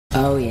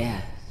Oh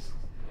yes,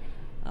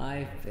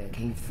 I'm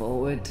looking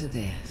forward to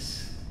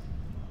this.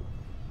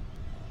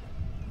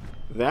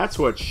 That's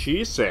what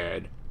she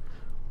said.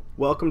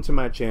 Welcome to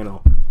my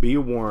channel. Be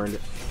warned,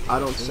 I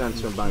don't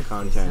censor my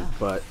content,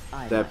 but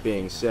that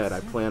being said,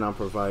 I plan on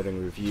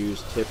providing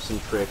reviews, tips and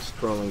tricks,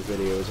 trolling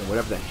videos, and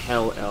whatever the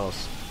hell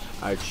else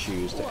I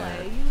choose to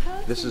add.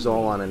 This is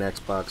all on an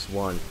Xbox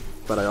One,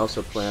 but I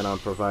also plan on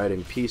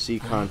providing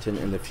PC content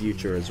in the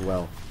future as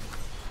well.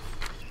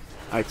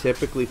 I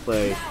typically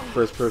play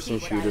first-person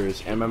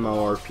shooters,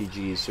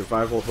 MMORPGs,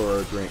 survival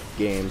horror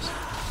games,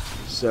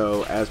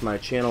 so as my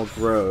channel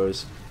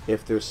grows,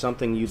 if there's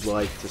something you'd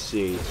like to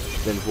see,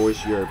 then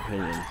voice your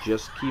opinion.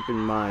 Just keep in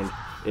mind,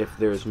 if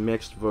there's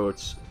mixed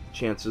votes,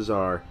 chances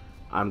are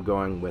I'm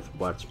going with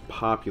what's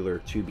popular,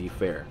 to be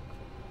fair.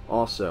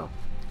 Also,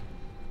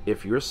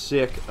 if you're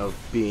sick of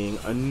being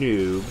a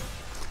noob,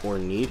 or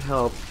need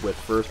help with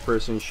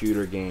first-person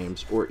shooter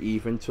games, or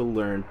even to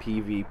learn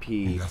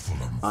PvP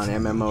on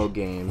MMO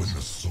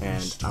games,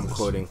 and I'm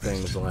quoting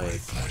things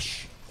like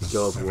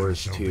Guild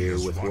Wars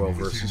 2 with World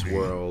vs.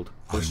 World,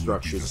 or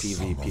Structured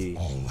PvP,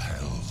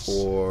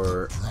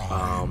 or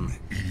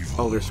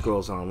Elder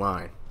Scrolls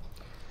Online,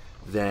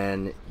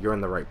 then you're in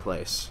the right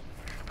place.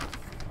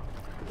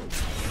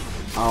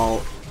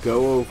 I'll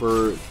go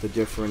over the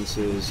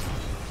differences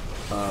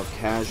of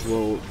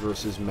casual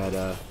versus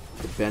meta,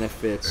 the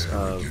benefits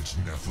of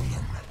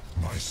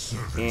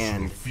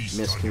and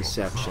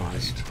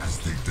misconceptions.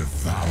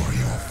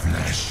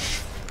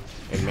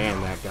 And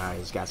man, that guy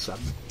has got some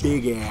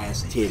big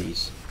ass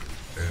titties.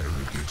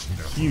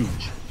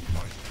 Huge.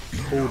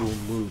 Total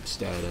mood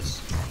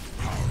status.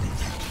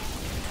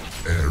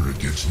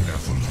 Arrogant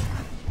Nephilim,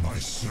 my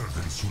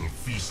servants will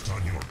feast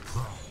on your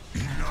pride.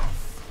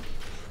 Enough!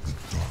 The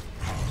dark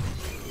power.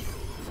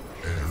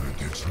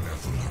 Arrogant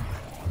Nephilim,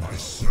 my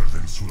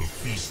servants will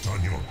feast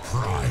on your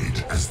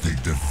pride as they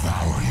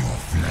devour your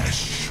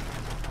flesh.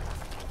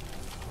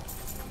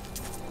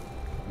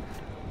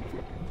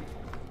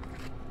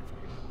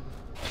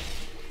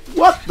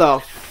 What the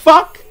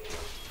fuck?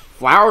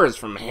 Flowers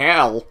from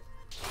hell.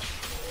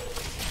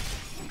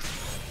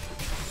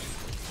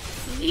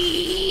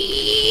 Yeah!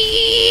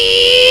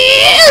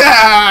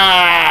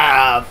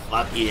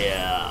 Fuck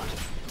yeah.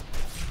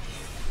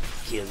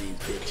 Kill these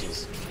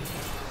bitches.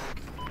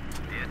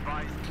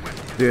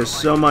 There's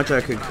so much I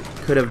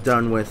could have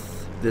done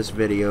with this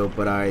video,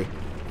 but I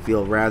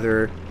feel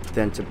rather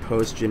than to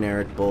post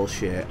generic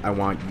bullshit, I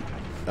want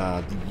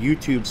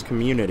YouTube's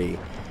community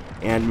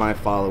and my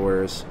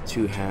followers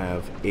to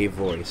have a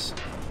voice.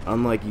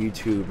 Unlike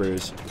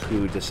YouTubers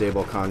who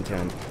disable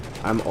content,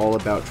 I'm all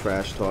about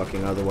trash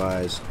talking.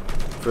 Otherwise,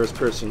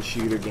 first-person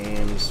shooter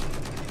games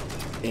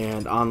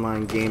and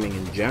online gaming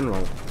in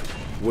general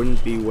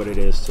wouldn't be what it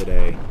is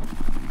today.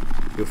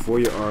 Before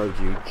you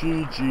argue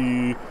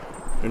GG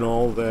and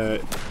all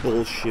that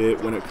bullshit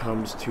when it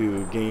comes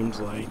to games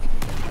like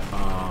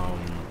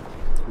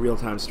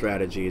real-time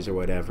strategies or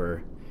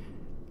whatever,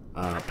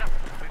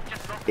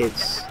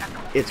 it's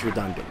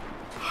redundant,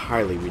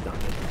 highly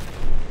redundant.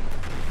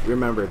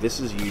 Remember,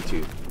 this is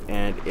YouTube,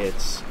 and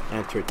it's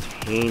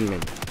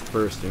entertainment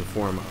first and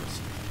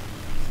foremost.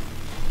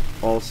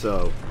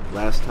 Also,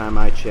 last time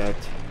I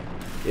checked,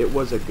 it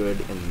was a good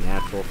and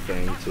natural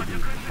thing to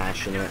be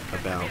passionate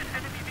about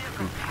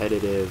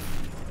competitive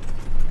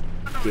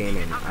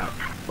gaming.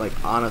 Like,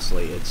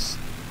 honestly, it's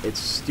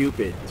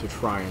stupid to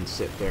try and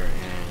sit there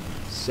and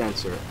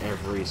censor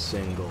every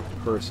single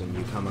person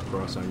you come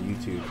across on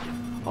YouTube,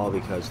 all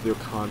because their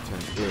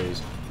content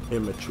is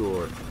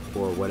immature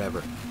or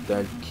whatever.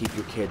 Then keep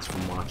your kids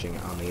from watching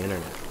it on the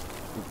internet.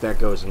 That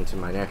goes into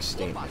my next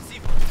statement.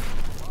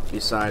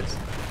 Besides,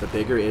 the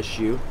bigger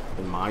issue,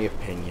 in my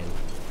opinion,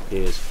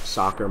 is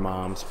soccer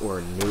moms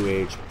or new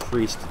age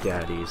priest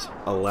daddies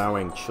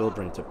allowing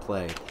children to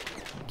play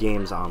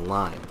games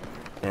online.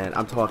 And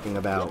I'm talking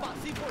about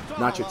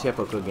not your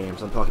typical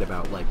games, I'm talking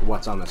about like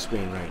what's on the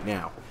screen right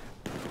now.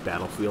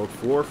 Battlefield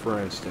 4, for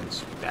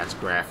instance, that's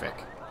graphic.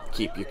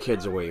 Keep your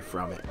kids away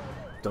from it.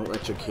 Don't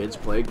let your kids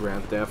play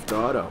Grand Theft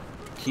Auto.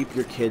 Keep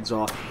your kids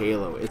off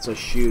Halo. It's a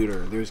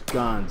shooter, there's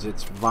guns,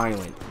 it's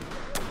violent.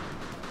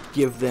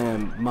 Give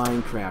them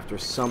Minecraft or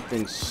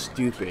something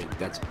stupid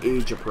that's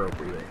age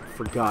appropriate.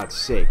 For God's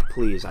sake,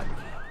 please.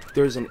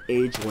 There's an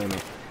age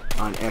limit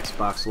on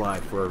Xbox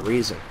Live for a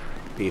reason,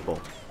 people.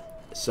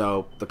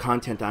 So the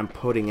content I'm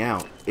putting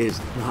out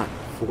is not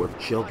for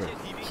children.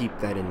 Keep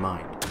that in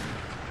mind.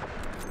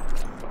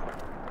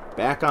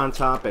 Back on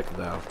topic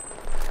though.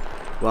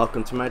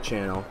 Welcome to my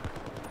channel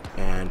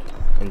and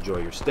enjoy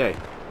your stay.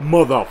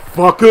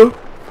 Motherfucker!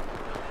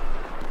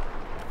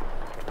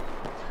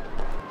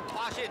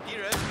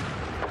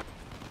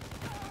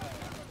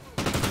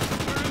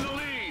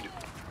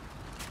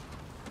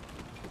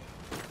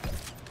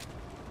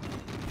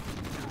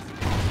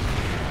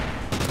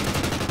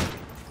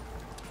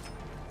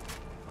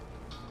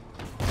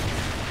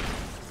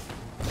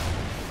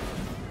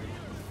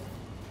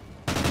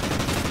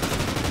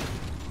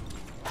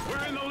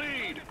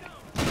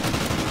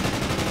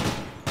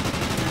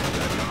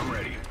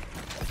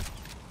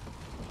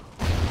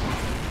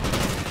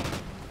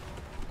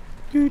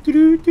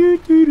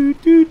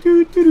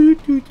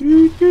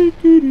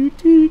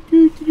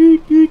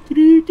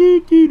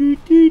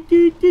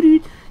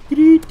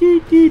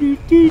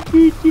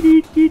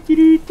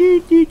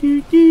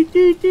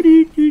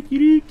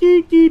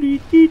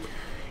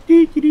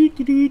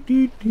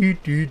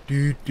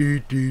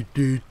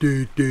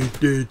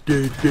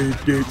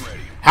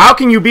 How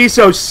can you be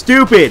so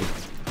stupid?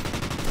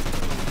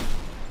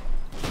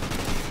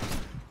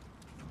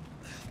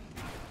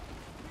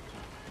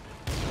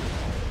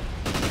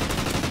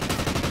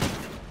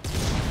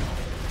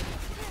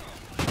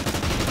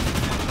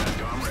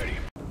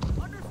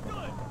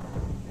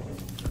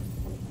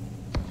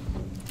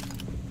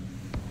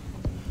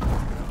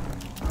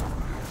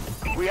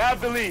 We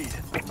have the lead.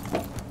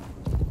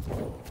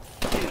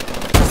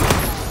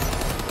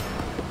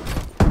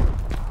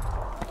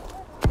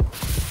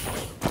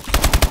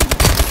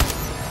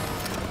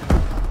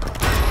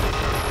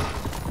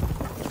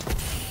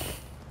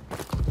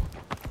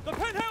 The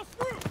penthouse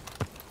roof.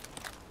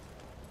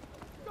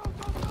 Go,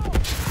 go, go.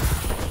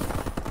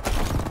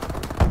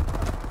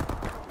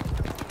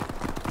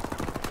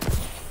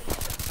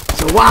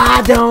 So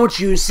why don't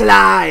you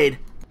slide?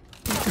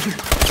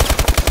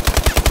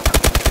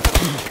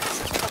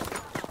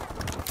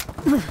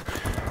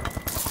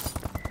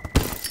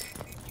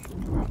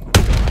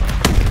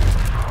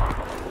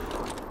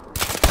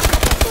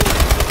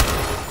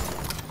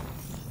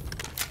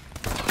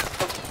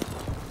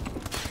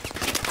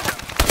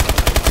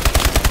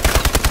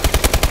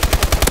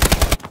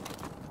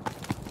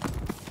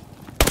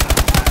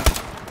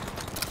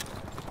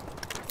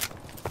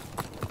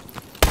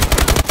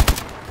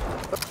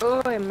 Oh,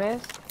 I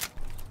missed.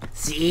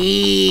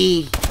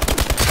 See.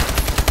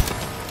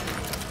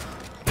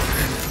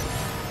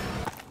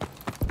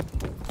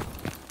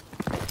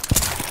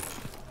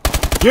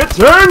 Get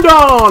turned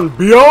on,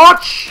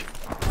 biatch!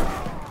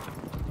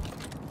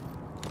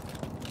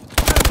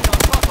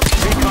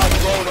 Recon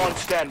drone on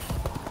stand.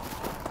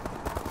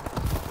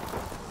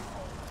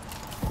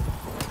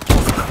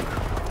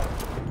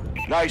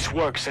 Nice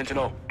work,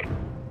 Sentinel.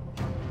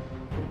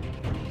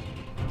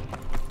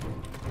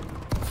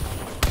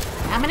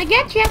 I'm gonna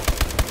get you.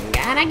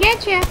 Gonna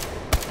get you.